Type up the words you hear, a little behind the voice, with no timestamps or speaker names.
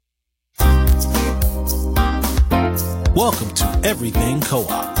Welcome to Everything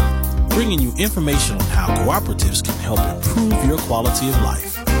Co-op, bringing you information on how cooperatives can help improve your quality of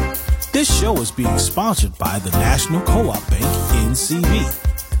life. This show is being sponsored by the National Co-op Bank, NCB.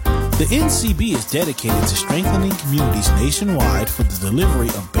 The NCB is dedicated to strengthening communities nationwide for the delivery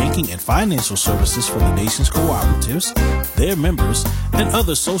of banking and financial services for the nation's cooperatives, their members, and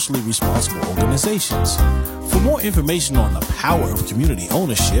other socially responsible organizations. For more information on the power of community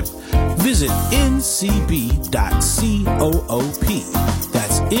ownership, visit ncb.coop.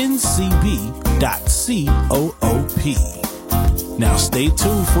 That's ncb.coop. Now stay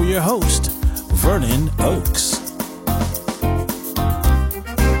tuned for your host, Vernon Oakes.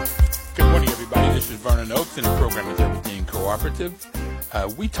 Good morning, everybody. This is Vernon Oakes, and the program is Everything Cooperative.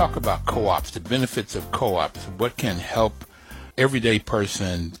 We talk about co-ops, the benefits of co-ops, what can help everyday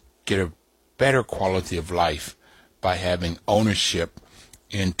person get a better quality of life by having ownership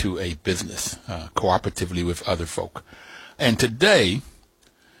into a business, cooperatively with other folk. And today,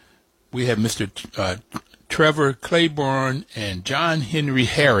 we have Mr. Trevor Claiborne and John Henry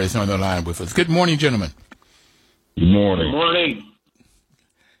Harris on the line with us. Good morning, gentlemen. Good morning. Good morning.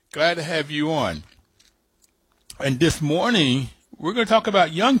 Glad to have you on. And this morning, we're going to talk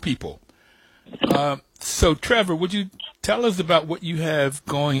about young people. So, Trevor, would you tell us about what you have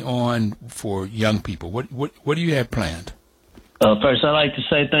going on for young people? What do you have planned? First, I'd like to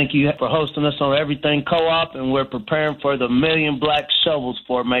say thank you for hosting us on Everything Co-op, and we're preparing for the Million Black Shovels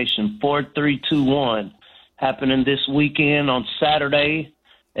Formation 4321, happening this weekend on Saturday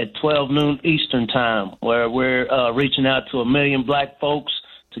at 12 noon Eastern Time, where we're reaching out to 1 million black folks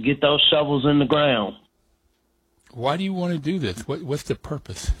to get those shovels in the ground. Why do you want to do this? What's the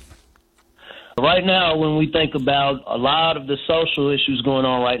purpose? Right now, when we think about a lot of the social issues going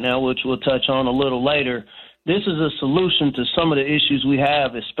on right now, which we'll touch on a little later, this is a solution to some of the issues we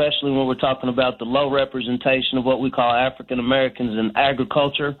have, especially when we're talking about the low representation of what we call African Americans in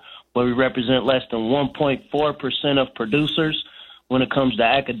agriculture, where we represent less than 1.4% of producers. When it comes to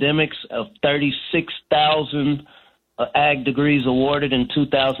academics, of 36,000 ag degrees awarded in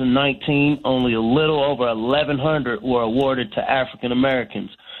 2019, only a little over 1,100 were awarded to African Americans.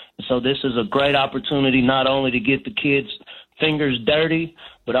 So this is a great opportunity not only to get the kids' fingers dirty,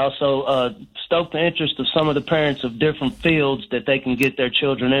 but also stoke the interest of some of the parents of different fields that they can get their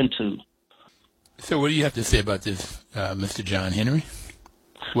children into. So what do you have to say about this, Mr. John Henry?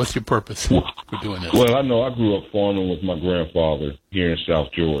 What's your purpose for doing this? Well, I know I grew up farming with my grandfather here in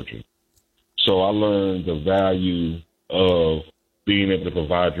South Georgia. So I learned the value of being able to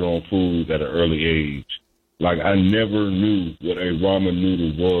provide your own food at an early age. Like, I never knew what a ramen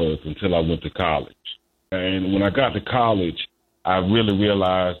noodle was until I went to college. And when I got to college, I really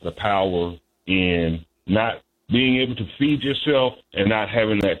realized the power in not being able to feed yourself and not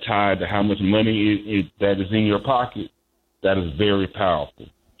having that tied to how much money that is in your pocket. That is very powerful.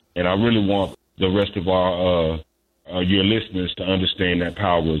 And I really want the rest of your listeners to understand that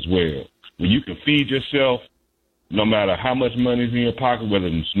power as well. When you can feed yourself, no matter how much money is in your pocket, whether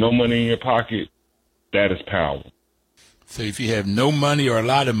there's no money in your pocket, that is power. So if you have no money or a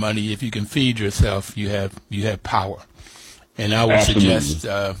lot of money, if you can feed yourself, you have power. And I would suggest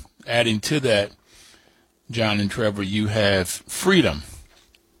adding to that, John and Trevor, you have freedom.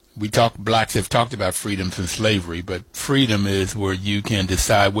 Blacks have talked about freedom since slavery, but freedom is where you can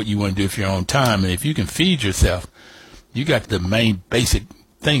decide what you want to do with your own time. And if you can feed yourself, you got the main basic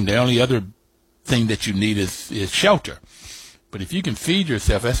thing. The only other thing that you need is shelter. But if you can feed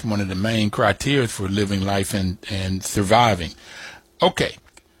yourself, that's one of the main criteria for living life and surviving. Okay,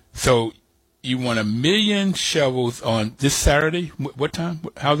 so you want 1 million shovels on this Saturday? What time?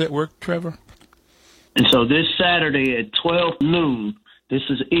 How's that work, Trevor? And so this Saturday at 12 noon, this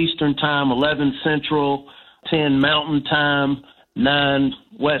is Eastern Time, 11 Central, 10 Mountain Time, 9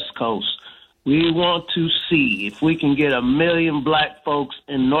 West Coast. We want to see if we can get 1 million black folks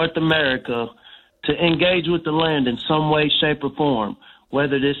in North America to engage with the land in some way, shape, or form,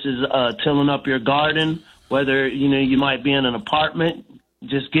 whether this is tilling up your garden, whether you might be in an apartment,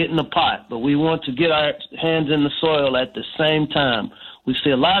 just get in the pot. But we want to get our hands in the soil at the same time. We see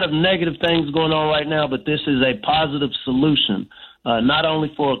a lot of negative things going on right now, but this is a positive solution, not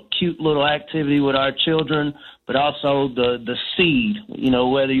only for a cute little activity with our children, but also the seed,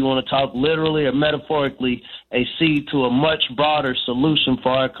 whether you want to talk literally or metaphorically, a seed to a much broader solution for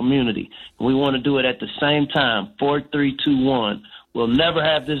our community. We want to do it at the same time, 4321. We'll never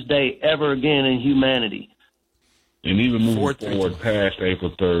have this day ever again in humanity. And even moving forward past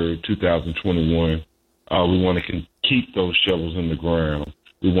April 3rd, 2021, we want to keep those shovels in the ground.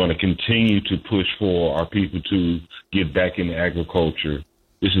 We want to continue to push for our people to get back into agriculture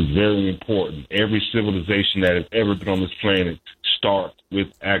This is very important. Every civilization that has ever been on this planet starts with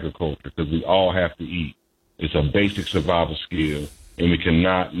agriculture because we all have to eat. It's a basic survival skill, and we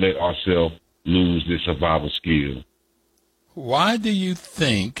cannot let ourselves lose this survival skill. Why do you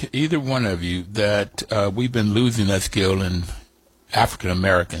think, either one of you, that we've been losing that skill in African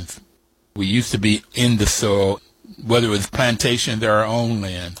Americans? We used to be in the soil, whether it was plantations or our own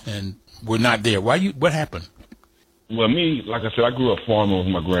land, and we're not there. What happened? Well, me, like I said, I grew up farming with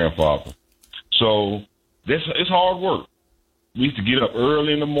my grandfather. So it's hard work. We used to get up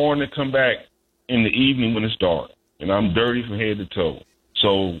early in the morning, come back in the evening when it's dark, and I'm dirty from head to toe.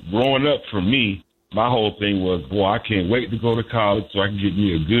 So growing up for me, my whole thing was, boy, I can't wait to go to college so I can get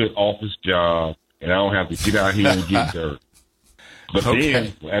me a good office job and I don't have to get out here and get dirt. But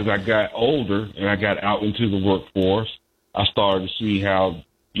then as I got older and I got out into the workforce, I started to see how,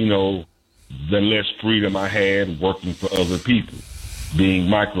 the less freedom I had working for other people, being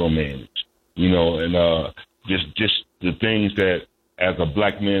micromanaged, and just the things that as a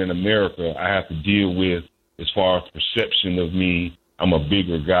black man in America I have to deal with as far as perception of me. I'm a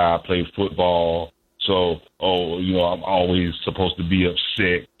bigger guy, I play football. So, I'm always supposed to be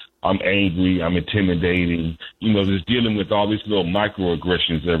upset. I'm angry. I'm intimidating. Just dealing with all these little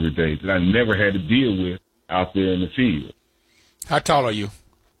microaggressions every day that I never had to deal with out there in the field. How tall are you?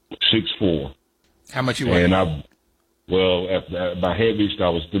 6'4". How much you weigh? And at my heaviest, I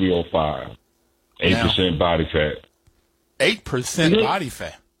was 305. 8% body fat. 8% body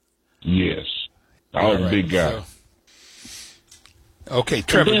fat? Yes. I was a big guy. Okay,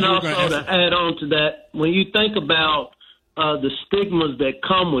 Trevor. And then also to add on to that, when you think about the stigmas that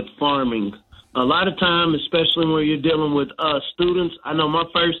come with farming, a lot of time, especially when you're dealing with students, I know my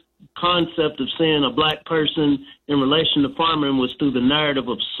first concept of seeing a black person in relation to farming was through the narrative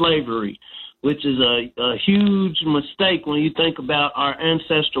of slavery, which is a huge mistake when you think about our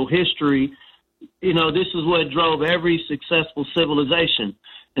ancestral history. This is what drove every successful civilization.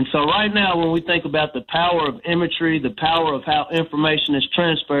 And so right now, when we think about the power of imagery, the power of how information is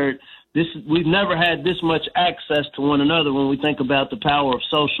transferred, we've never had this much access to one another when we think about the power of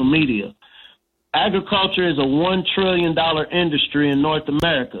social media. Agriculture is a $1 trillion industry in North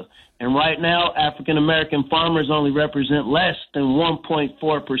America. And right now, African-American farmers only represent less than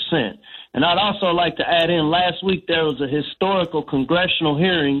 1.4%. And I'd also like to add in, last week there was a historical congressional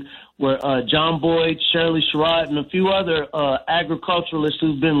hearing where John Boyd, Shirley Sherrod, and a few other agriculturalists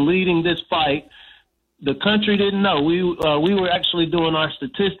who've been leading this fight, the country didn't know. We were actually doing our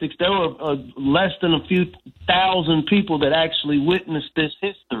statistics. There were less than a few thousand people that actually witnessed this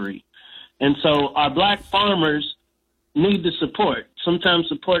history. And so our black farmers need the support. Sometimes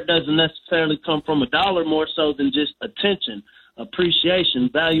support doesn't necessarily come from a dollar, more so than just attention, appreciation,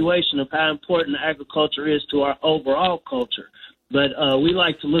 valuation of how important agriculture is to our overall culture. But we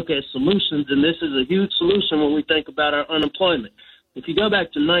like to look at solutions, and this is a huge solution when we think about our unemployment. If you go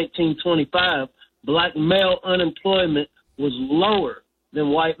back to 1925, black male unemployment was lower than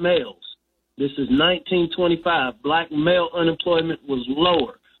white males. This is 1925. Black male unemployment was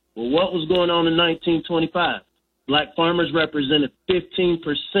lower. Well, what was going on in 1925? Black farmers represented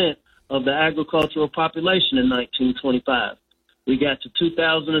 15% of the agricultural population in 1925. We got to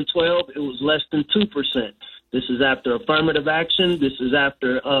 2012, it was less than 2%. This is after affirmative action. This is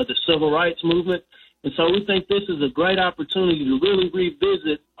after the civil rights movement. And so we think this is a great opportunity to really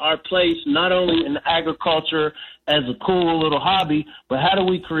revisit our place, not only in agriculture as a cool little hobby, but how do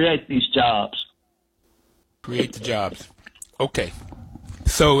we create these jobs? Create the jobs. Okay.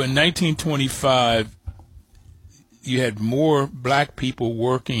 So in 1925, you had more black people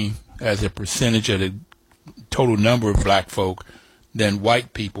working as a percentage of the total number of black folk than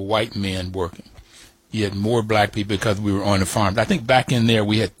white people, white men working. You had more black people because we were on the farms. I think back in there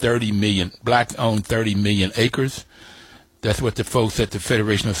we had 30 million, blacks owned 30 million acres. That's what the folks at the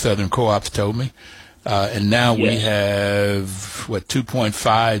Federation of Southern Co-ops told me. And now we have,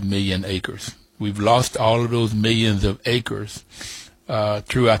 2.5 million acres. We've lost all of those millions of acres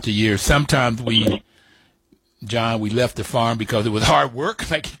throughout the years. Sometimes John, we left the farm because it was hard work,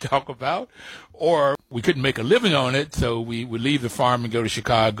 like you talk about, or we couldn't make a living on it, so we would leave the farm and go to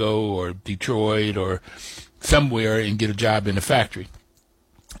Chicago or Detroit or somewhere and get a job in the factory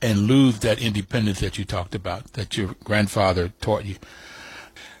and lose that independence that you talked about, that your grandfather taught you.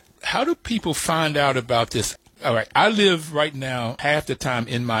 How do people find out about this? All right, I live right now half the time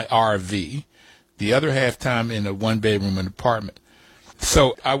in my RV, the other half time in a one-bedroom apartment.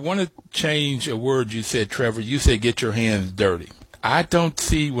 So I want to change a word you said, Trevor. You said get your hands dirty. I don't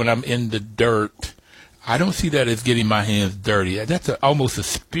see when I'm in the dirt, I don't see that as getting my hands dirty. That's almost a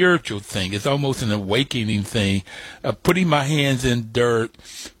spiritual thing. It's almost an awakening thing. Putting my hands in dirt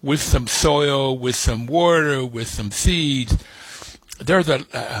with some soil, with some water, with some seeds. There's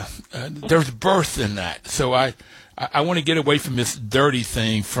birth in that. So I want to get away from this dirty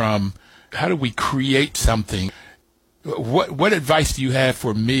thing. From how do we create something? What advice do you have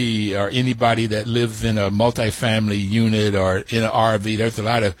for me or anybody that lives in a multifamily unit or in an RV? There's a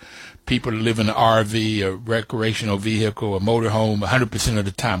lot of people that live in an RV, a recreational vehicle, a motorhome 100% of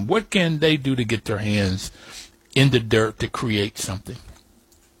the time. What can they do to get their hands in the dirt to create something?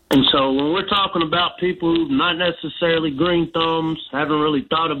 And so when we're talking about people who not necessarily green thumbs, haven't really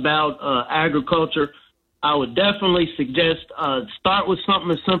thought about agriculture, I would definitely suggest start with something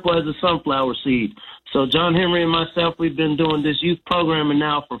as simple as a sunflower seed. So John Henry and myself, we've been doing this youth programming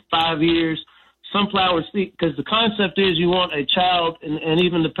now for 5 years. Sunflower seed, because the concept is you want a child and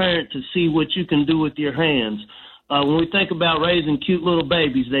even the parent to see what you can do with your hands. When we think about raising cute little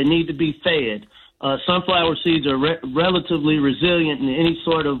babies, they need to be fed. Sunflower seeds are relatively resilient in any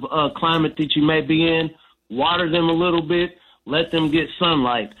sort of climate that you may be in. Water them a little bit, let them get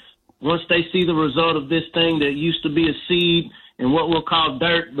sunlight. Once they see the result of this thing that used to be a seed and what we'll call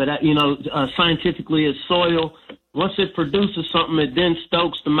dirt, but scientifically is soil, once it produces something, it then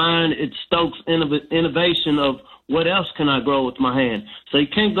stokes the mind. It stokes innovation of what else can I grow with my hand. So you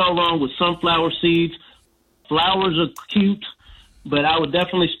can't go wrong with sunflower seeds. Flowers are cute, but I would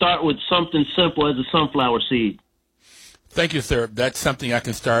definitely start with something simple as a sunflower seed. Thank you, sir. That's something I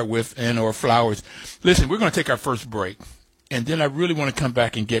can start with, or flowers. Listen, we're going to take our first break, and then I really want to come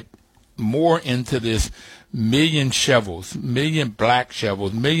back and get more into this million black shovels,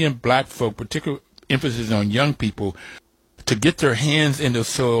 million black folk, particular emphasis on young people, to get their hands in the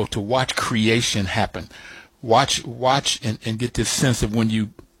soil, to watch creation happen. Watch and get this sense of when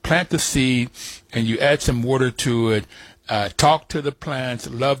you plant the seed and you add some water to it, talk to the plants,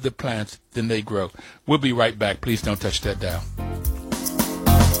 love the plants, then they grow. We'll be right back. Please don't touch that dial.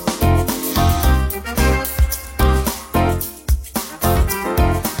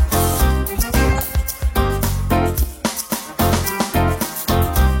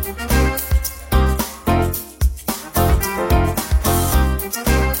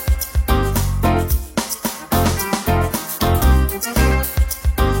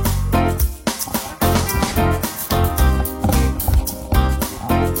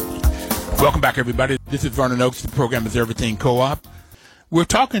 Welcome back, everybody. This is Vernon Oakes. The program is Everything Co-op. We're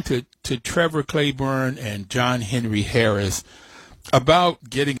talking to Trevor Claiborne and John Henry Harris about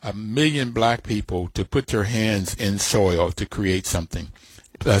getting 1 million black people to put their hands in soil to create something.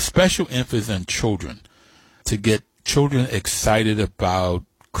 A special emphasis on children, to get children excited about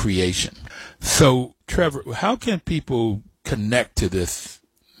creation. So, Trevor, how can people connect to this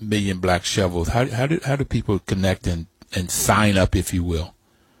 1 million black shovels? How do people connect and sign up, if you will?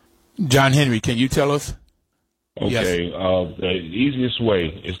 John Henry, can you tell us? Okay, Yes. The easiest way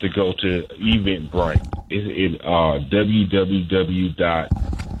is to go to Eventbrite. It's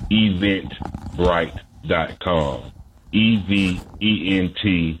www.eventbrite.com.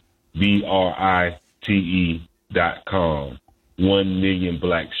 EVENTBRITE.com. 1 million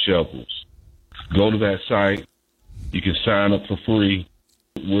black shovels. Go to that site. You can sign up for free.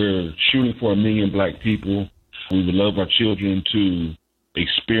 We're shooting for 1 million black people. We would love our children to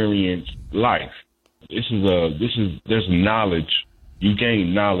experience life. There's knowledge. You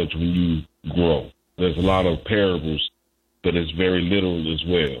gain knowledge when you grow. There's a lot of parables, but it's very little as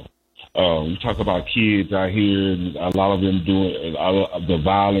well. We talk about kids out here, and a lot of them doing the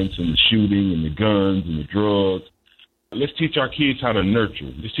violence and the shooting and the guns and the drugs. Let's teach our kids how to nurture.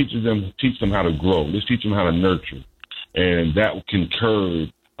 Let's teach them how to grow. Let's teach them how to nurture, and that can curb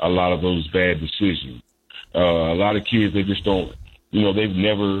a lot of those bad decisions. A lot of kids, they just don't. They've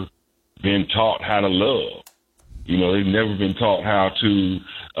never been taught how to love. They've never been taught how to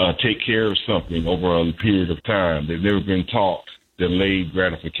take care of something over a period of time. They've never been taught delayed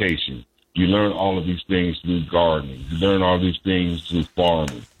gratification. You learn all of these things through gardening. You learn all these things through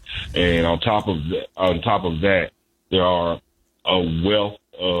farming. And on top of that, there are a wealth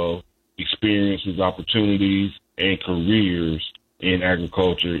of experiences, opportunities, and careers in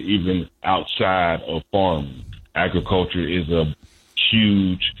agriculture, even outside of farming. Agriculture is a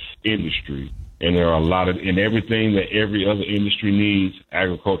huge industry, and there are a lot of, and everything that every other industry needs,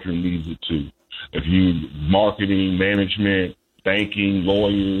 agriculture needs it too. If you marketing, management, banking,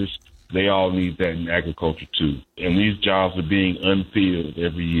 lawyers, they all need that in agriculture too. And these jobs are being unfilled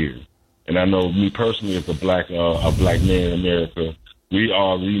every year. And I know me personally, as a black man in America, we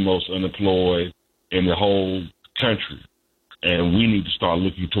are the most unemployed in the whole country. And we need to start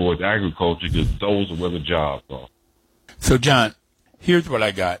looking towards agriculture because those are where the jobs are. So, John, here's what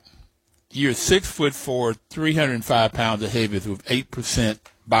I got. You're 6'4", 305 pounds of heaviest with 8%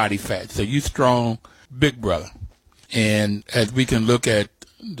 body fat. So you strong, big brother. And as we can look at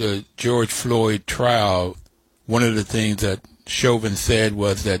the George Floyd trial, one of the things that Chauvin said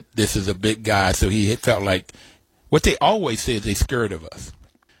was that this is a big guy, so he felt like what they always say is they're scared of us.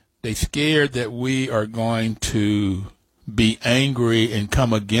 They're scared that we are going to be angry and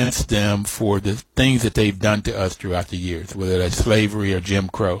come against them for the things that they've done to us throughout the years, whether that's slavery or Jim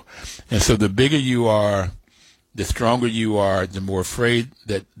Crow. And so the bigger you are, the stronger you are, the more afraid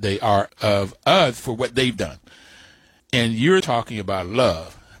that they are of us for what they've done. And you're talking about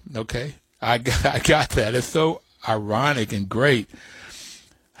love, okay? I got that. It's so ironic and great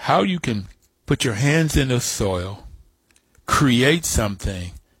how you can put your hands in the soil, create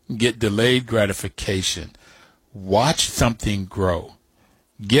something, get delayed gratification, watch something grow,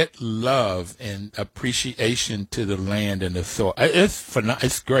 get love and appreciation to the land and the soil.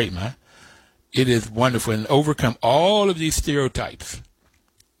 It's great, man. It is wonderful, and overcome all of these stereotypes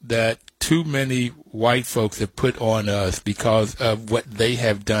that too many white folks have put on us because of what they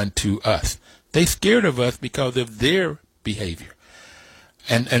have done to us. They're scared of us because of their behavior.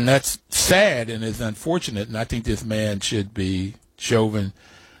 And that's sad and it's unfortunate, and I think this man should be Chauvin.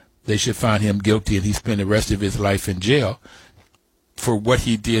 They should find him guilty and he spend the rest of his life in jail for what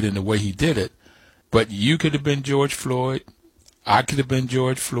he did and the way he did it. But you could have been George Floyd. I could have been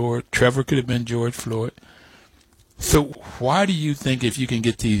George Floyd. Trevor could have been George Floyd. So why do you think if you can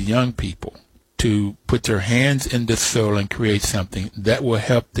get these young people to put their hands in the soil and create something that will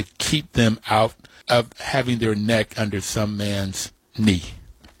help to keep them out of having their neck under some man's knee?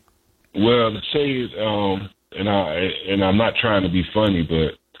 Well, to say it, and I'm not trying to be funny,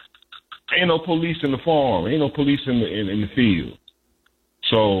 but ain't no police in the farm, ain't no police in the field.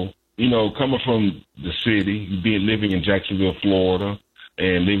 So, coming from the city, living in Jacksonville, Florida,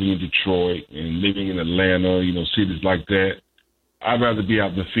 and living in Detroit and living in Atlanta, cities like that, I'd rather be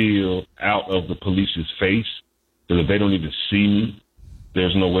out in the field, out of the police's face, because if they don't even see me,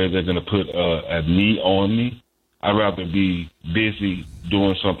 there's no way they're going to put a knee on me. I'd rather be busy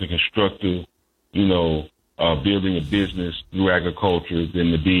doing something constructive, building a business through agriculture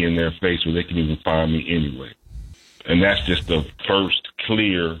than to be in their face where they can even find me anyway. And that's just the first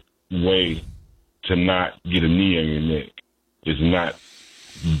clear way to not get a knee on your neck, is not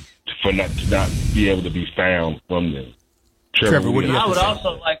be able to be found from them. Trevor, what do you have I to would say?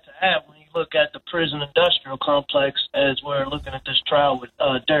 also like to add, when you look at the prison industrial complex, as we're looking at this trial with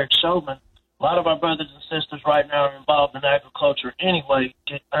Derek Chauvin, a lot of our brothers and sisters right now are involved in agriculture anyway,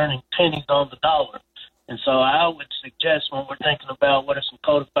 earning pennies on the dollar. And so I would suggest, when we're thinking about what are some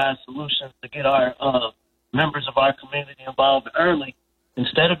codified solutions to get our members of our community involved early,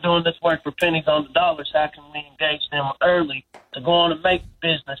 instead of doing this work for pennies on the dollars, how can we engage them early to go on and make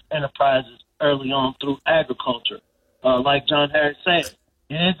business enterprises early on through agriculture? Like John Harris said,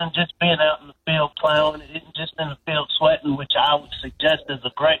 it isn't just being out in the field plowing. It isn't just in the field sweating, which I would suggest is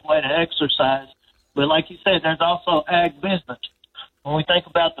a great way to exercise. But like you said, there's also ag business. When we think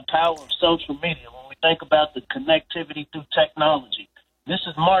about the power of social media, when we think about the connectivity through technology, this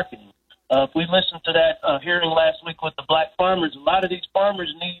is marketing. If we listened to that hearing last week with the black farmers, a lot of these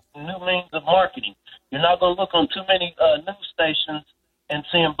farmers need new means of marketing. You're not going to look on too many news stations and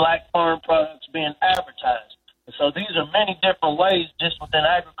seeing black farm products being advertised. And so these are many different ways just within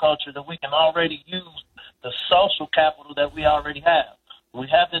agriculture that we can already use the social capital that we already have. We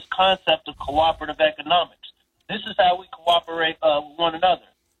have this concept of cooperative economics. This is how we cooperate with one another.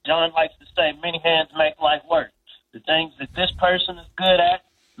 John likes to say, many hands make light work. The things that this person is good at,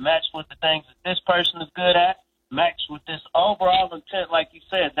 matched with the things that this person is good at, matched with this overall intent. Like you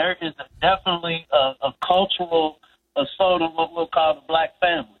said, there is definitely a cultural assault on what we'll call the black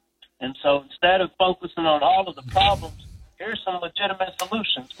family. And so instead of focusing on all of the problems, here's some legitimate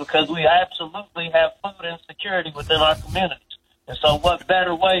solutions, because we absolutely have food insecurity within our communities. And so what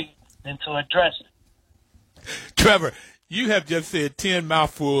better way than to address it? Trevor, you have just said 10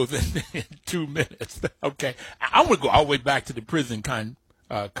 mouthfuls in 2 minutes. Okay. I want to go all the way back to the prison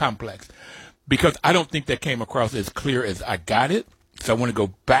complex, because I don't think that came across as clear as I got it. So I want to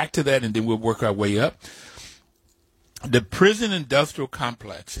go back to that, and then we'll work our way up. The prison industrial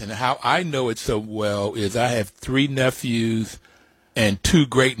complex, and how I know it so well, is I have 3 nephews and 2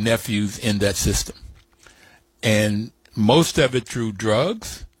 great nephews in that system. And most of it through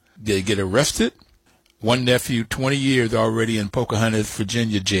drugs. They get arrested. One nephew, 20 years already in Pocahontas,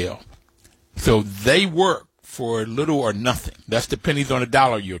 Virginia jail. So they work for little or nothing. That's the pennies on a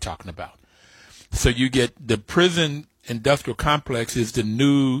dollar you're talking about. So you get the prison industrial complex is the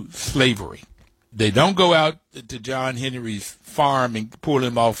new slavery. They don't go out to John Henry's farm and pull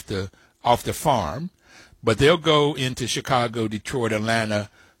him off the farm, but they'll go into Chicago, Detroit, Atlanta,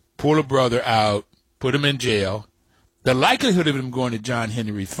 pull a brother out, put him in jail. The likelihood of them going to John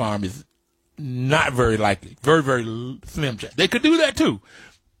Henry's farm is not very likely, very, very slim chance. They could do that too,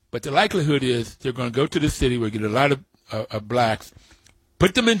 but the likelihood is they're going to go to the city where you get a lot of blacks,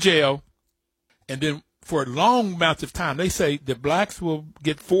 put them in jail, and then for long amounts of time, they say the blacks will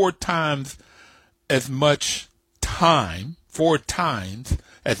get 4 times as much time, 4 times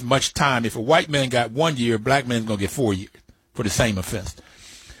as much time. If a white man got 1 year, a black man's going to get 4 years for the same offense.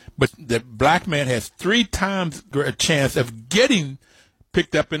 But the black man has 3 times a chance of getting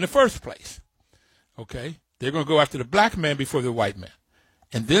picked up in the first place. Okay? They're going to go after the black man before the white man.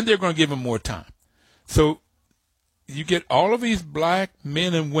 And then they're going to give him more time. So you get all of these black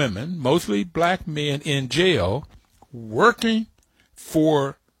men and women, mostly black men in jail, working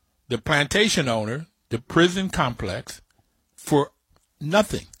for the plantation owner, the prison complex, for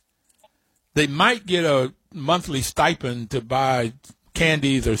nothing. They might get a monthly stipend to buy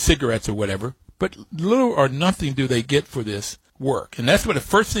candies or cigarettes or whatever, but little or nothing do they get for this work. And that's what the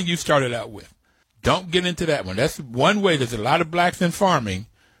first thing you started out with. Don't get into that one. That's one way. There's a lot of blacks in farming,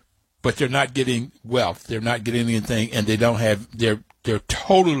 but they're not getting wealth. They're not getting anything, and they don't have. They're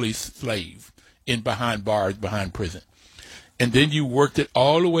totally slave in behind bars, behind prison. And then you worked it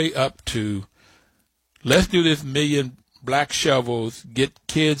all the way up to, let's do this 1 million black shovels, get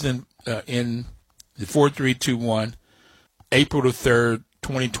kids in the 4321, April the 3rd,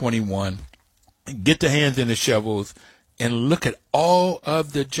 2021, get the hands in the shovels, and look at all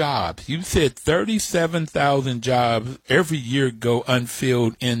of the jobs. You said 37,000 jobs every year go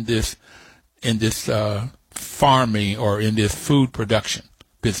unfilled in this farming or in this food production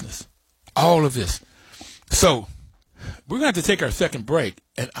business. All of this. So we're going to have to take our second break,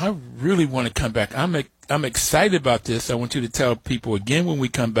 and I really want to come back. I'm excited about this. I want you to tell people again when we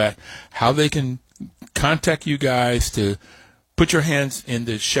come back how they can contact you guys to put your hands in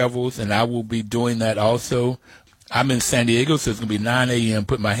the shovels, and I will be doing that also. I'm in San Diego, so it's going to be 9 a.m.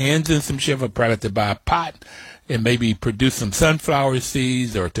 Put my hands in some shovel, probably have to buy a pot and maybe produce some sunflower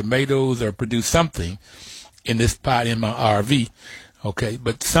seeds or tomatoes or produce something in this pot in my RV. Okay,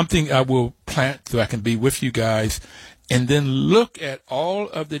 but something I will plant so I can be with you guys, and then look at all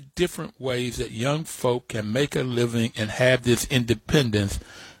of the different ways that young folk can make a living and have this independence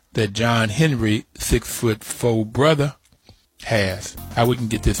that John Henry, 6'4" brother, has. How we can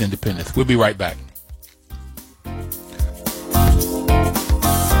get this independence. We'll be right back.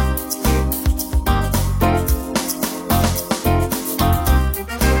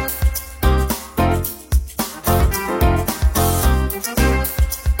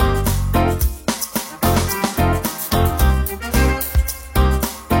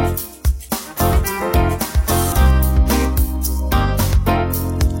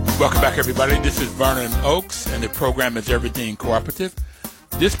 Welcome back, everybody. This is Vernon Oakes, and the program is Everything Cooperative.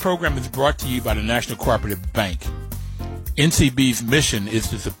 This program is brought to you by the National Cooperative Bank. NCB's mission is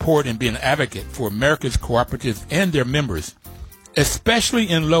to support and be an advocate for America's cooperatives and their members, especially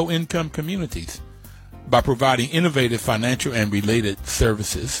in low-income communities, by providing innovative financial and related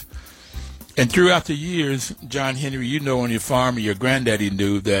services. And throughout the years, John Henry, you know on your farm, or your granddaddy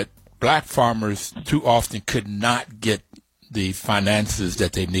knew that black farmers too often could not get the finances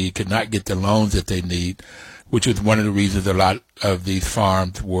that they need, could not get the loans that they need, which was one of the reasons a lot of these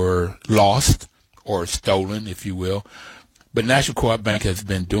farms were lost or stolen, if you will. But National Co-op Bank has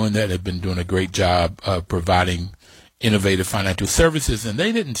been doing that. They've been doing a great job of providing innovative financial services, and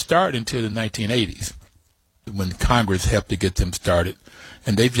they didn't start until the 1980s when Congress helped to get them started.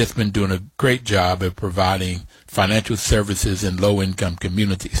 And they've just been doing a great job of providing financial services in low-income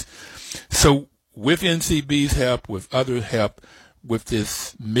communities. So with NCB's help, with other help, with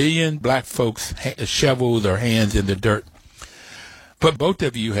this 1 million black folks' shovels or hands in the dirt. But both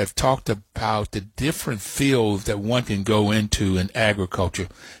of you have talked about the different fields that one can go into in agriculture.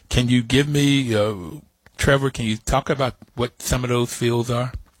 Can you give me, Trevor, can you talk about what some of those fields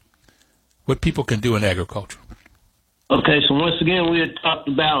are? What people can do in agriculture? Okay, so once again, we had talked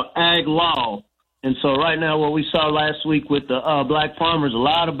about ag law. And so right now, what we saw last week with the black farmers, a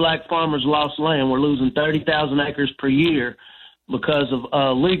lot of black farmers lost land. We're losing 30,000 acres per year because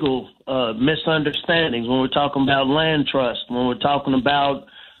of legal misunderstandings when we're talking about land trust, when we're talking about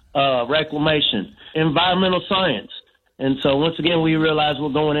reclamation, environmental science. And so once again, we realize we're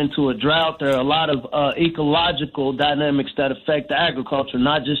going into a drought. There are a lot of ecological dynamics that affect agriculture,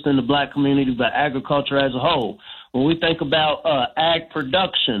 not just in the black community, but agriculture as a whole. When we think about ag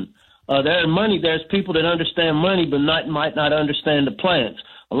production, There are money. There's people that understand money but might not understand the plants.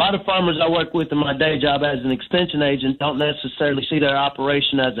 A lot of farmers I work with in my day job as an extension agent don't necessarily see their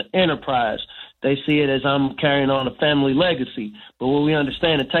operation as an enterprise. They see it as I'm carrying on a family legacy. But what we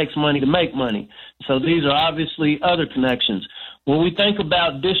understand, it takes money to make money. So these are obviously other connections. When we think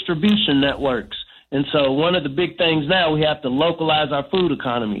about distribution networks, and so one of the big things now, we have to localize our food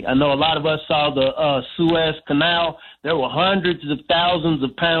economy. I know a lot of us saw the Suez Canal. There were hundreds of thousands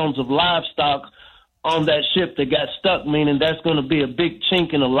of pounds of livestock on that ship that got stuck, meaning that's going to be a big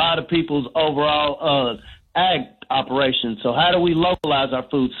chink in a lot of people's overall ag operations. So how do we localize our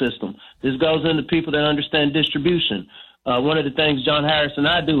food system? This goes into people that understand distribution. One of the things John Harris and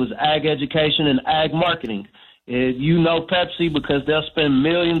I do is ag education and ag marketing. You know Pepsi because they'll spend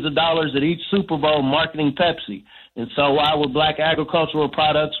millions of dollars at each Super Bowl marketing Pepsi. And so why would black agricultural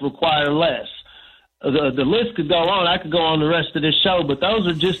products require less? The list could go on. I could go on the rest of this show, but those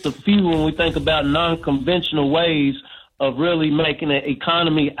are just a few when we think about non-conventional ways of really making an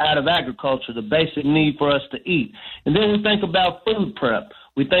economy out of agriculture, the basic need for us to eat. And then we think about food prep.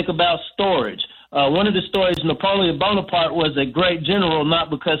 We think about storage. One of the stories, Napoleon Bonaparte was a great general, not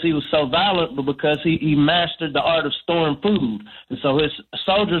because he was so violent, but because he mastered the art of storing food. And so his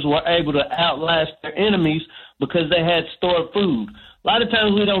soldiers were able to outlast their enemies because they had stored food. A lot of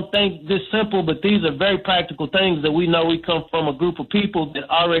times we don't think this simple, but these are very practical things that we know. We come from a group of people that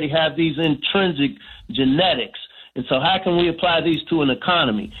already have these intrinsic genetics. And so how can we apply these to an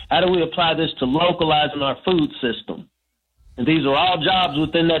economy? How do we apply this to localizing our food system? And these are all jobs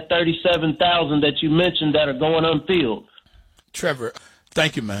within that 37,000 that you mentioned that are going unfilled. Trevor,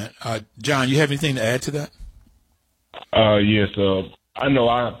 thank you, man. John, you have anything to add to that? Yes. I know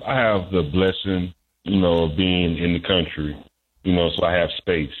I have the blessing, of being in the country, so I have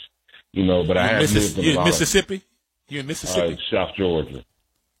space, but I have lived in Mississippi? You're in Mississippi? South Georgia.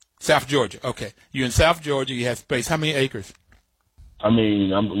 South Georgia. Okay. You're in South Georgia. You have space. How many acres? I mean,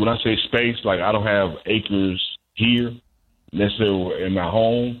 when I say space, like I don't have acres here necessarily in my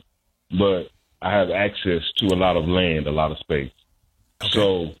home, but I have access to a lot of land, a lot of space. Okay.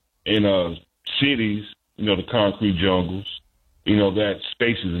 So in cities, the concrete jungles, that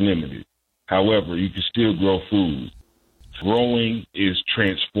space is limited. However, you can still grow food. Growing is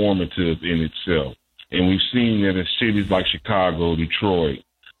transformative in itself. And we've seen that in cities like Chicago, Detroit,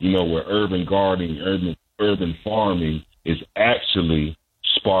 where urban gardening, urban farming is actually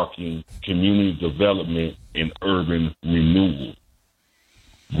sparking community development and urban renewal.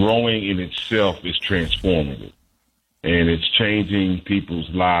 Growing in itself is transformative, and it's changing people's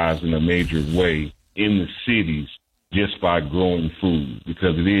lives in a major way in the cities just by growing food,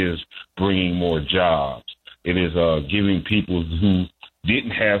 because it is bringing more jobs. It is giving people who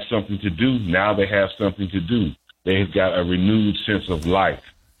didn't have something to do, now they have something to do. They've got a renewed sense of life,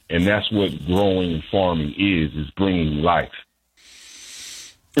 and that's what growing and farming is bringing life.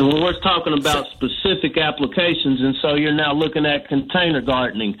 And when we're talking about specific applications, and so you're now looking at container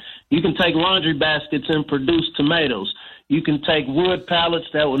gardening, you can take laundry baskets and produce tomatoes. You can take wood pallets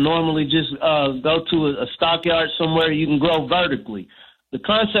that would normally just go to a stockyard somewhere. You can grow vertically. The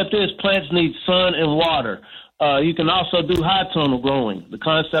concept is plants need sun and water. You can also do high tunnel growing. The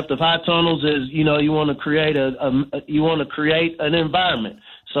concept of high tunnels is, you want to create an environment.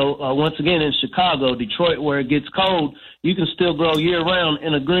 So once again, in Chicago, Detroit, where it gets cold, you can still grow year round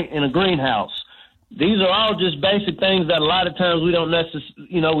in a greenhouse. These are all just basic things that a lot of times we don't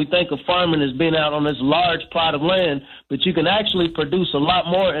necessarily, we think of farming as being out on this large plot of land, but you can actually produce a lot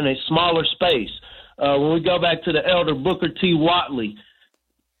more in a smaller space. When we go back to the elder Booker T. Watley,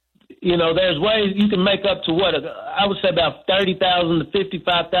 there's ways you can make up to I would say about $30,000 to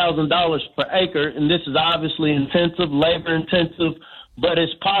 $55,000 per acre, and this is obviously intensive, labor intensive, but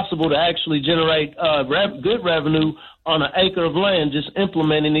it's possible to actually generate good revenue on an acre of land just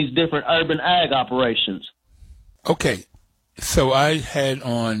implementing these different urban ag operations. Okay, so I had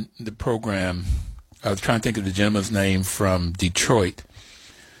on the program, I was trying to think of the gentleman's name from Detroit,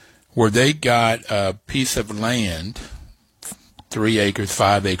 where they got a piece of land, 3 acres,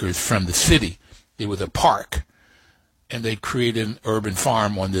 5 acres from the city. It was a park, and they created an urban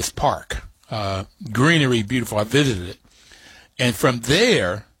farm on this park. Greenery, beautiful. I visited it. And from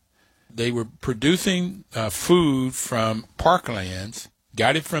there, they were producing food from parklands,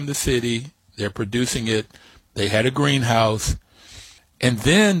 got it from the city. They're producing it. They had a greenhouse. And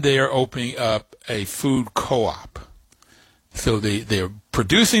then they are opening up a food co-op. So they're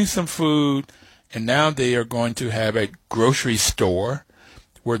producing some food, and now they are going to have a grocery store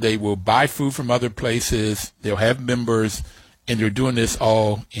where they will buy food from other places. They'll have members, and they're doing this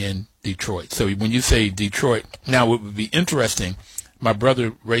all in Detroit. So when you say Detroit, now it would be interesting my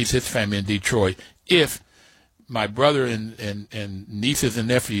brother raised his family in Detroit. If my brother and nieces and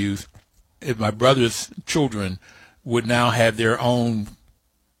nephews, if my brother's children would now have their own,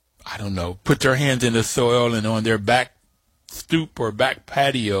 I don't know, put their hands in the soil and on their back stoop or back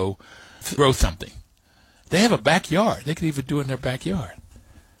patio, grow something. They have a backyard. They could even do it in their backyard.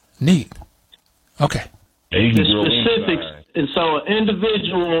 Neat. Okay. The specifics, and so an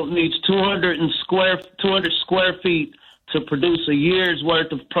individual needs 200 square feet to produce a year's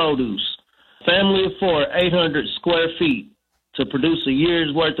worth of produce. Family of 4, 800 square feet to produce a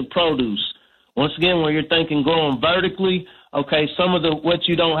year's worth of produce. Once again, when you're thinking growing vertically, okay, some of what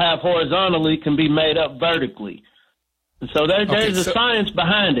you don't have horizontally can be made up vertically. And so there's a science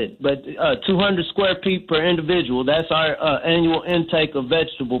behind it, but 200 square feet per individual, that's our annual intake of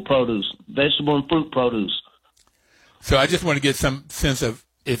vegetable and fruit produce. So I just want to get some sense of,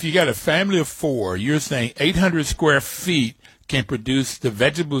 if you got a family of 4, you're saying 800 square feet can produce the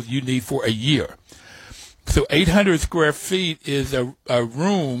vegetables you need for a year. So 800 square feet is a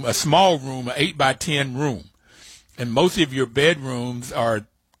room, a small room, an 8 by 10 room. And most of your bedrooms are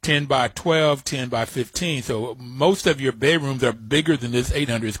 10 by 12, 10 by 15. So most of your bedrooms are bigger than this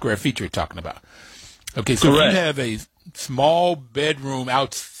 800 square feet you're talking about. Okay, so correct. If you have a small bedroom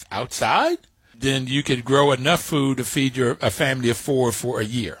outside, then you could grow enough food to feed a family of 4 for a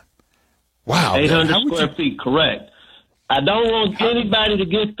year. Wow. 800 square feet, correct. I don't want anybody to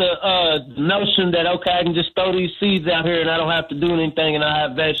get the notion that, okay, I can just throw these seeds out here and I don't have to do anything and I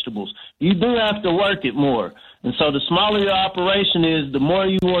have vegetables. You do have to work it more. And so the smaller your operation is, the more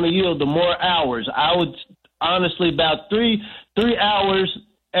you want to yield, the more hours. I would honestly about 3 hours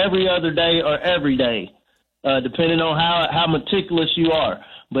every other day or every day, depending on how meticulous you are.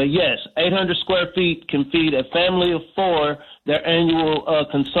 But yes, 800 square feet can feed a family of 4 their annual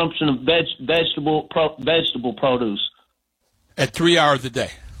consumption of vegetable produce. At 3 hours a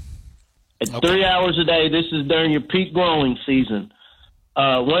day? At 3 hours a day. This is during your peak growing season.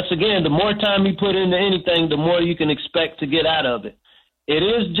 Once again, the more time you put into anything, the more you can expect to get out of it. It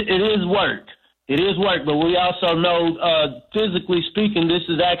is work. It is work, but we also know, physically speaking, this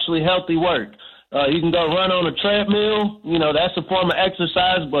is actually healthy work. You can go run on a treadmill. You know, that's a form of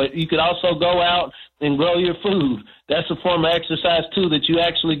exercise, but you could also go out and grow your food. That's a form of exercise, too, that you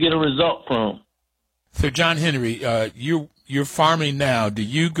actually get a result from. So, John Henry, you're farming now. Do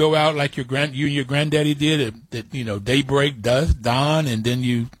you go out like you and your granddaddy did at daybreak, dawn, and then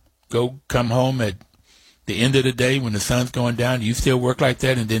you come home at the end of the day when the sun's going down? Do you still work like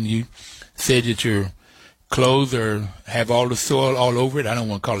that? And then you said that your clothes have all the soil all over it. I don't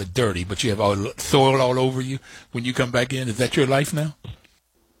want to call it dirty, but you have all the soil all over you when you come back in. Is that your life now?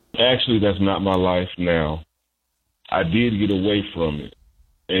 Actually, that's not my life now. I did get away from it,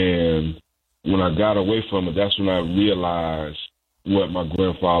 and when I got away from it, that's when I realized what my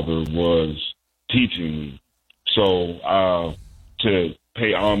grandfather was teaching me. So to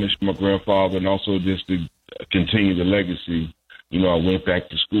pay homage to my grandfather and also just to continue the legacy, I went back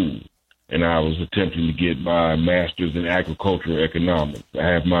to school, and I was attempting to get my master's in agricultural economics. I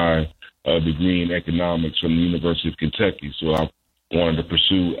have my degree in economics from the University of Kentucky, so I wanted to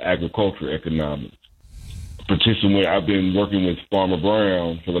pursue agricultural economics. I've been working with Farmer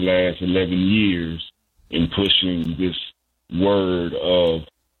Brown for the last 11 years in pushing this word of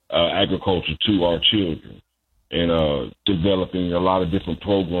agriculture to our children and developing a lot of different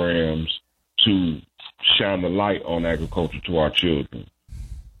programs to shine the light on agriculture to our children.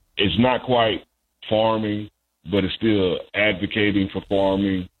 It's not quite farming, but it's still advocating for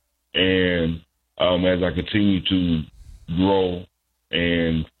farming. And as I continue to grow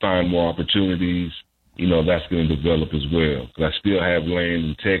and find more opportunities, that's going to develop as well. Because I still have land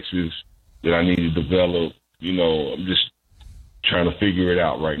in Texas that I need to develop. I'm just trying to figure it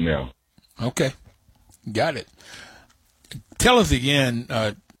out right now. Okay. Got it. Tell us again,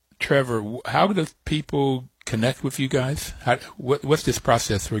 Trevor, how do people connect with you guys? What's this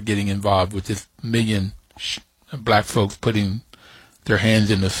process for getting involved with this million black folks putting their hands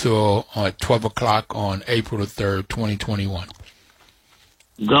in the soil at 12 o'clock on April the 3rd, 2021?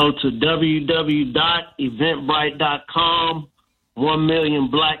 Go to www.eventbrite.com, 1 million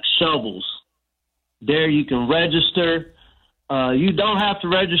black shovels. There you can register. You don't have to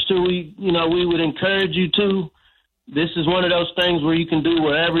register. We would encourage you to. This is one of those things where you can do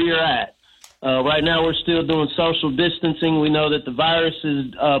wherever you're at. Right now we're still doing social distancing. We know that the virus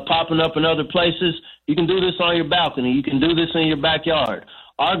is popping up in other places. You can do this on your balcony. You can do this in your backyard.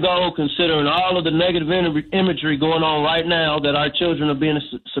 Our goal, considering all of the negative imagery going on right now that our children are being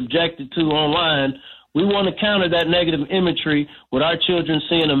subjected to online, we want to counter that negative imagery with our children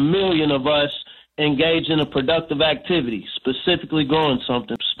seeing 1 million of us engage in a productive activity, specifically growing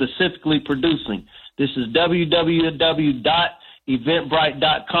something, specifically producing. This is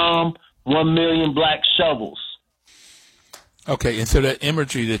www.eventbrite.com, 1 million black shovels. Okay, and so that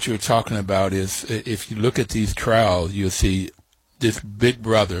imagery that you're talking about is, if you look at these trials, you'll see this big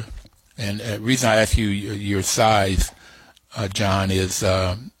brother. And the reason I ask you your size, John, is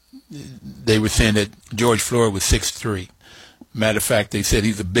they were saying that George Floyd was 6'3". Matter of fact, they said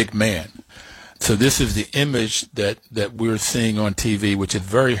he's a big man. So this is the image that we're seeing on TV, which is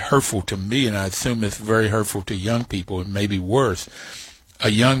very hurtful to me, and I assume it's very hurtful to young people, and maybe worse. A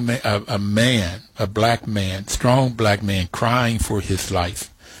young man, a black man, strong black man, crying for his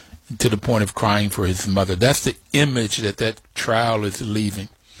life, to the point of crying for his mother. That's the image that trial is leaving.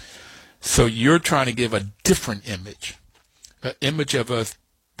 So you're trying to give a different image, an image of us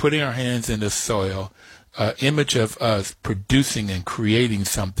putting our hands in the soil, an image of us producing and creating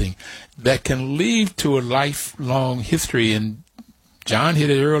something that can lead to a lifelong history. And John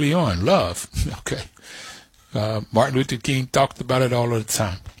hit it early on, love. Okay. Martin Luther King talked about it all the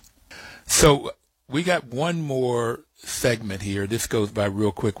time. So we got one more segment here. This goes by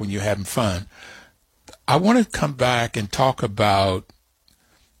real quick when you're having fun. I want to come back and talk about,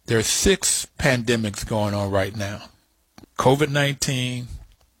 there are 6 pandemics going on right now. COVID-19,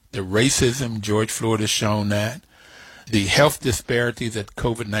 the racism, George Floyd has shown that, the health disparities that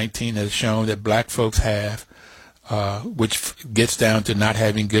COVID-19 has shown that black folks have, which gets down to not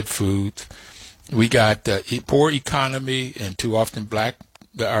having good foods. We got poor economy, and too often black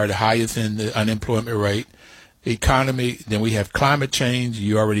are the highest in the unemployment rate. Economy, then we have climate change.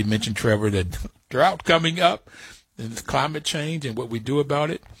 You already mentioned, Trevor, the drought coming up, and it's climate change and what we do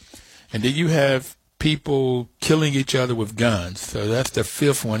about it. And then you have people killing each other with guns. So that's the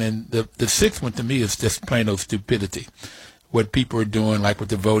 5th one. And the 6th one to me is just plain old stupidity. What people are doing, like with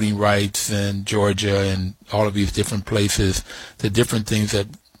the voting rights in Georgia and all of these different places, the different things that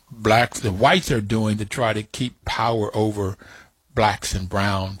the whites are doing to try to keep power over blacks and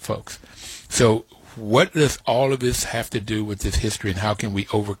brown folks. So what does all of this have to do with this history, and how can we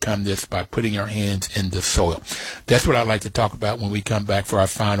overcome this by putting our hands in the soil? That's what I'd like to talk about when we come back for our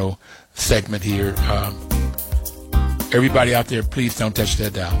final segment here. Everybody out there, please don't touch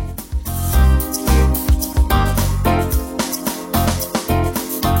that dial.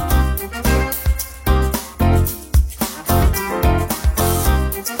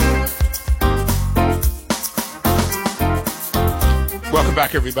 Welcome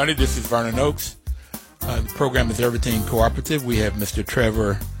back, everybody. This is Vernon Oakes. The program is Everything Cooperative. We have Mr.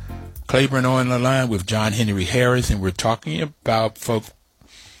 Trevor Claiborne on the line with John Henry Harris, and we're talking about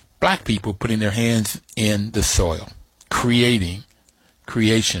black people putting their hands in the soil, creation,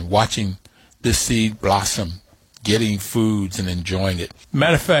 watching the seed blossom, getting foods and enjoying it.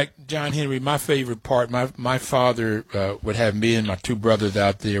 Matter of fact, John Henry, my favorite part, my father would have me and my 2 brothers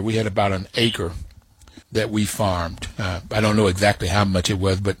out there. We had about an acre that we farmed. I don't know exactly how much it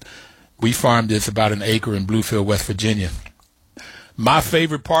was, but we farmed this about an acre in Bluefield, West Virginia. My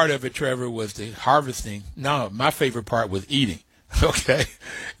favorite part of it, Trevor, was the harvesting. No, my favorite part was eating. Okay,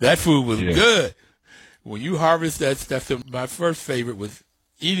 that food was good. When you harvest that stuff, my first favorite was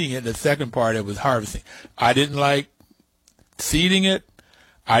eating it. The second part, it was harvesting. I didn't like seeding it.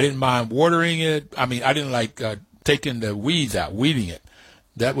 I didn't mind watering it. I mean, I didn't like taking the weeds out, weeding it.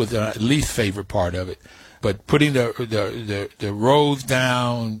 That was the least favorite part of it. But putting the rows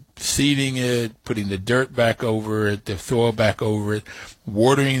down, seeding it, putting the dirt back over it, the soil back over it,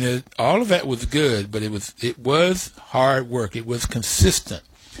 watering it, all of that was good, but it was hard work. It was consistent.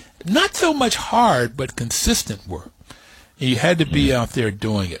 Not so much hard, but consistent work. And you had to be out there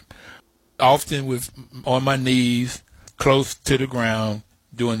doing it. Often on my knees, close to the ground,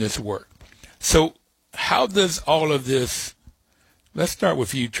 doing this work. So how does all of this, let's start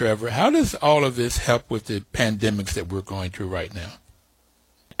with you, Trevor. How does all of this help with the pandemics that we're going through right now?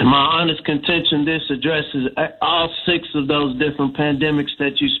 In my honest contention, this addresses all 6 of those different pandemics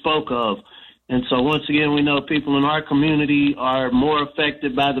that you spoke of. And so once again, we know people in our community are more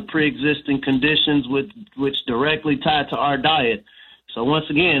affected by the pre-existing conditions which directly tie to our diet. So once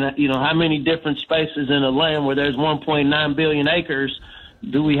again, how many different spaces in a land where there's 1.9 billion acres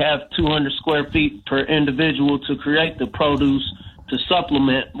do we have 200 square feet per individual to create the produce to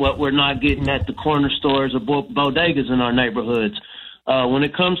supplement what we're not getting at the corner stores or bodegas in our neighborhoods? When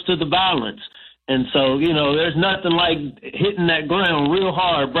it comes to the violence. And so, there's nothing like hitting that ground real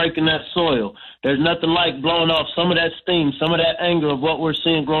hard, breaking that soil. There's nothing like blowing off some of that steam, some of that anger of what we're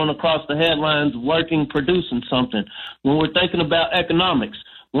seeing growing across the headlines, working, producing something. When we're thinking about economics,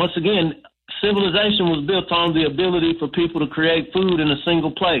 once again, civilization was built on the ability for people to create food in a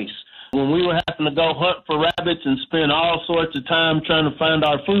single place. When we were having to go hunt for rabbits and spend all sorts of time trying to find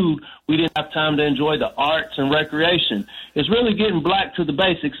our food, we didn't have time to enjoy the arts and recreation. It's really getting back to the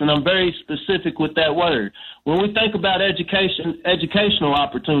basics, and I'm very specific with that word. When we think about educational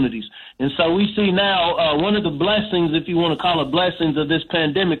opportunities, and so we see now one of the blessings, if you want to call it blessings, of this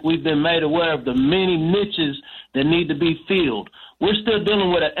pandemic, we've been made aware of the many niches that need to be filled. We're still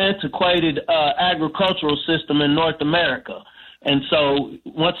dealing with an antiquated agricultural system in North America. And so,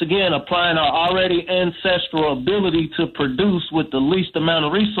 once again, applying our already ancestral ability to produce with the least amount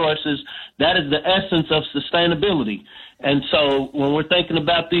of resources, that is the essence of sustainability. And so, when we're thinking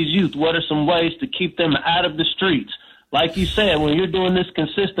about these youth, what are some ways to keep them out of the streets? Like you said, when you're doing this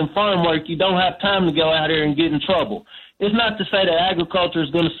consistent farm work, you don't have time to go out here and get in trouble. It's not to say that agriculture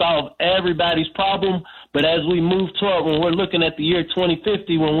is going to solve everybody's problem, but as we move toward, when we're looking at the year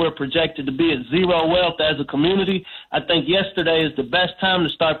 2050, when we're projected to be at zero wealth as a community, I think yesterday is the best time to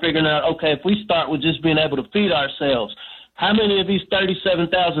start figuring out, okay, if we start with just being able to feed ourselves, how many of these 37,000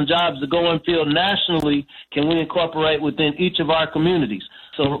 jobs that go unfilled nationally can we incorporate within each of our communities?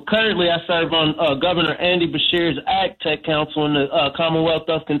 So currently I serve on Governor Andy Beshear's Ag Tech Council in the Commonwealth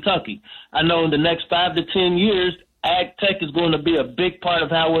of Kentucky. I know in the next 5 to 10 years, Ag Tech is going to be a big part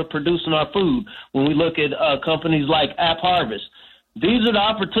of how we're producing our food when we look at companies like App Harvest. These are the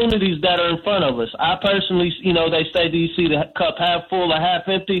opportunities that are in front of us. I personally, they say, do you see the cup half full or half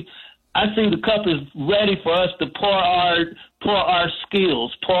empty? I see the cup is ready for us to pour our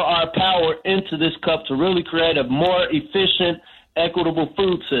skills, pour our power into this cup to really create a more efficient, equitable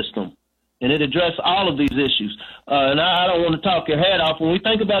food system. And it addresses all of these issues. And I don't want to talk your head off. When we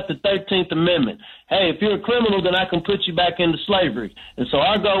think about the 13th Amendment, hey, if you're a criminal, then I can put you back into slavery. And so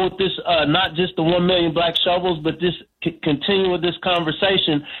our goal with this, not just the 1 million black shovels, but just continue with this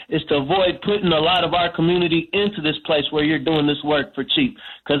conversation, is to avoid putting a lot of our community into this place where you're doing this work for cheap,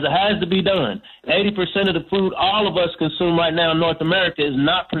 because it has to be done. 80% of the food all of us consume right now in North America is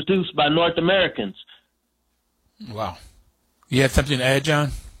not produced by North Americans. Wow. You have something to add, John?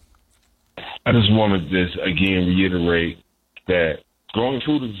 I just want to just again reiterate that growing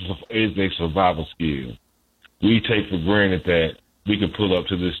food is a survival skill. We take for granted that we can pull up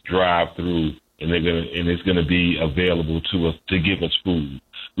to this drive-through and it's gonna be available to us to give us food.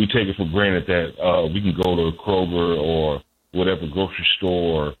 We take it for granted that we can go to a Kroger or whatever grocery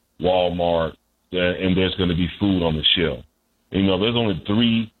store, Walmart, and there's going to be food on the shelf. There's only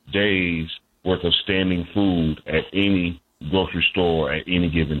 3 days worth of standing food at any grocery store at any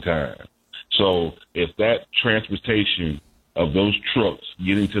given time. So if that transportation of those trucks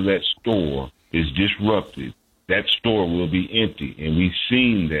getting to that store is disrupted, that store will be empty. And we've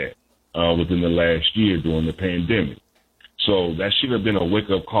seen that within the last year during the pandemic. So that should have been a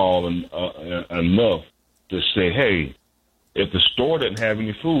wake-up call enough to say, hey, if the store doesn't have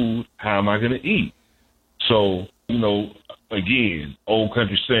any food, how am I going to eat? So, again, old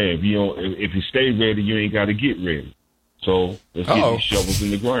country saying, if you stay ready, you ain't got to get ready. So let's get these shovels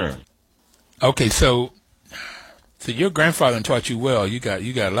in the ground. Okay, so your grandfather taught you well. You got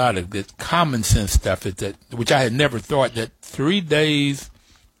a lot of this common sense stuff which I had never thought, that 3 days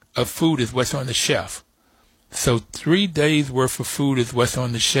of food is what's on the shelf. So 3 days worth of food is what's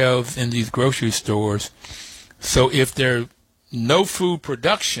on the shelves in these grocery stores. So if there's no food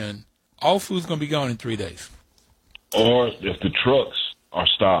production, all food's going to be gone in 3 days. Or if the trucks are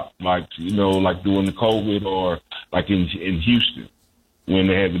stopped, like during the COVID, or like in Houston, when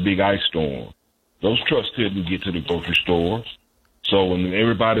they had the big ice storm, those trucks couldn't get to the grocery stores. So when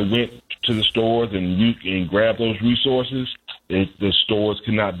everybody went to the stores and grabbed those resources, the stores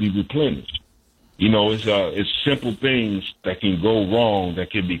cannot be replenished. It's simple things that can go wrong that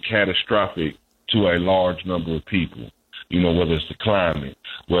can be catastrophic to a large number of people. Whether it's the climate,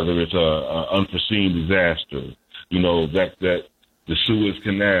 whether it's a unforeseen disaster, that the Suez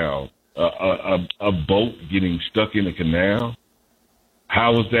Canal, a boat getting stuck in a canal.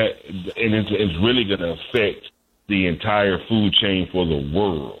 How is that? And it's really going to affect the entire food chain for the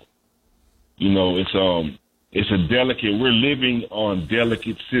world. It's a delicate. We're living on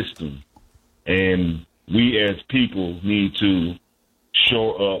delicate system, and we as people need to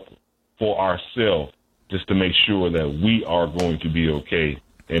show up for ourselves just to make sure that we are going to be okay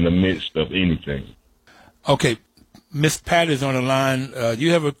in the midst of anything. Okay, Miss Pat is on the line.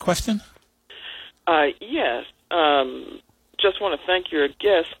 You have a question? Yes. Just want to thank your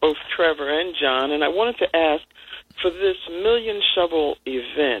guests, both Trevor and John, and I wanted to ask, for this Million Shovel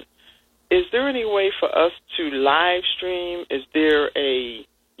event, is there any way for us to live stream? Is there a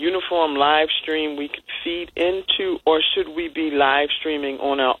uniform live stream we could feed into, or should we be live streaming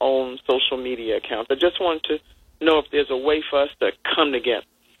on our own social media accounts? I just wanted to know if there's a way for us to come together.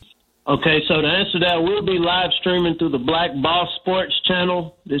 Okay, so to answer that, we'll be live streaming through the Black Boss Sports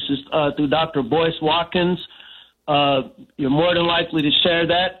channel. This is through Dr. Boyce Watkins. You're more than likely to share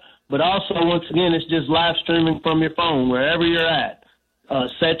that. But also, once again, it's just live streaming from your phone, wherever you're at.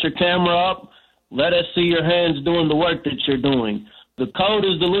 Set your camera up. Let us see your hands doing the work that you're doing. The code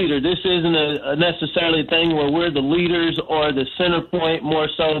is the leader. This isn't a necessarily a thing where we're the leaders or the center point more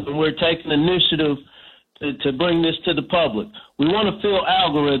so than we're taking initiative to bring this to the public. We want to fill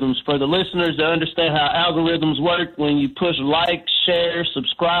algorithms for the listeners to understand how algorithms work. When you push like, share,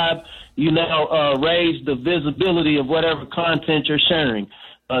 subscribe, you now raise the visibility of whatever content you're sharing.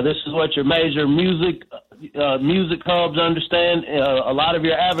 This is what your major music hubs understand. A lot of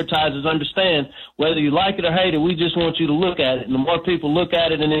your advertisers understand. Whether you like it or hate it, we just want you to look at it. And the more people look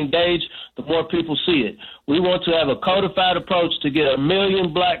at it and engage, the more people see it. We want to have a codified approach to get 1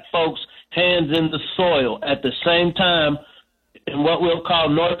 million black folks' hands in the soil at the same time in what we'll call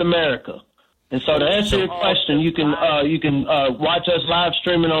North America. And so to answer your question, you can watch us live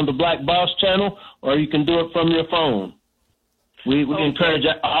streaming on the Black Boss channel, or you can do it from your phone. We encourage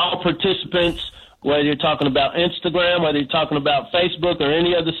all participants, whether you're talking about Instagram, whether you're talking about Facebook or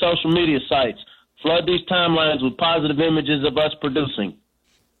any other social media sites, flood these timelines with positive images of us producing.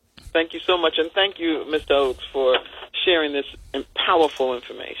 Thank you so much, and thank you, Mr. Oaks, for sharing this powerful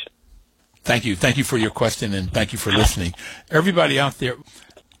information. Thank you. Thank you for your question, and thank you for listening. Everybody out there,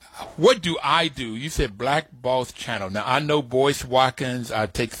 what do I do? You said Black Boss Channel. Now, I know Boyce Watkins. I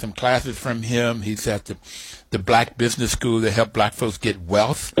take some classes from him. He's at the Black Business School to help black folks get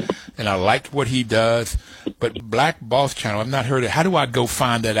wealth, and I like what he does. But Black Boss Channel, I've not heard it. How do I go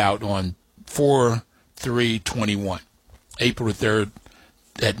find that out on 4/3/21, April the 3rd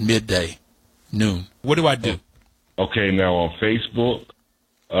at midday, noon? What do I do? Okay, now on Facebook,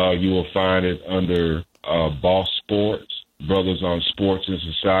 you will find it under Boss Sports, Brothers on Sports and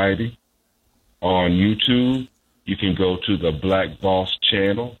Society. On YouTube, you can go to the Black Boss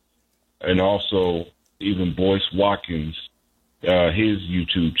channel, and also even Boyce Watkins, his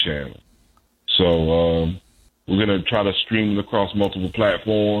YouTube channel. So we're going to try to stream it across multiple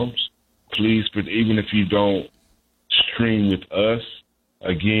platforms. Please, but even if you don't stream with us,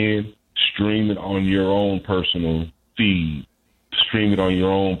 again, stream it on your own personal feed. Stream it on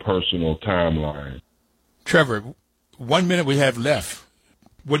your own personal timeline. Trevor, 1 minute we have left.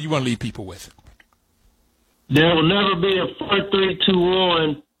 What do you want to leave people with? There will never be a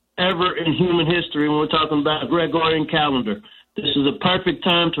 4-3-2-1 ever in human history when we're talking about Gregorian calendar. This is a perfect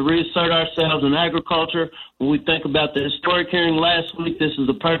time to reassert ourselves in agriculture. When we think about the historic hearing last week, this is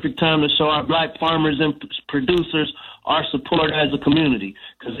the perfect time to show our black farmers and producers our support as a community,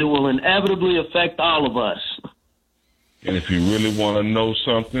 because it will inevitably affect all of us. And if you really want to know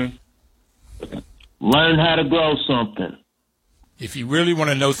something, learn how to grow something. If you really want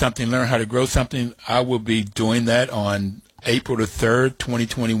to know something, learn how to grow something, I will be doing that on April the 3rd,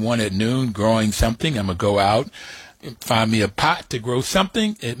 2021 at noon, growing something. I'm going to go out and find me a pot to grow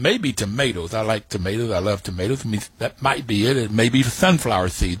something. It may be tomatoes. I like tomatoes. I love tomatoes. I mean, that might be it. It may be sunflower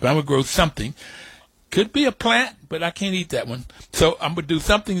seeds, but I'm going to grow something. Could be a plant, but I can't eat that one. So I'm going to do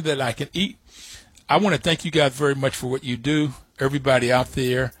something that I can eat. I want to thank you guys very much for what you do. Everybody out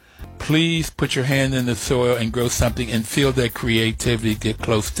there, please put your hand in the soil and grow something and feel that creativity, get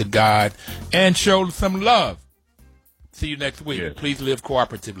close to God, and show some love. See you next week. Yes. Please live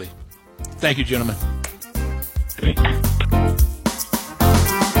cooperatively. Thank you, gentlemen. thank you.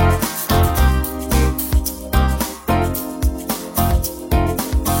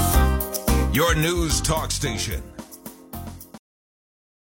 Your news talk station.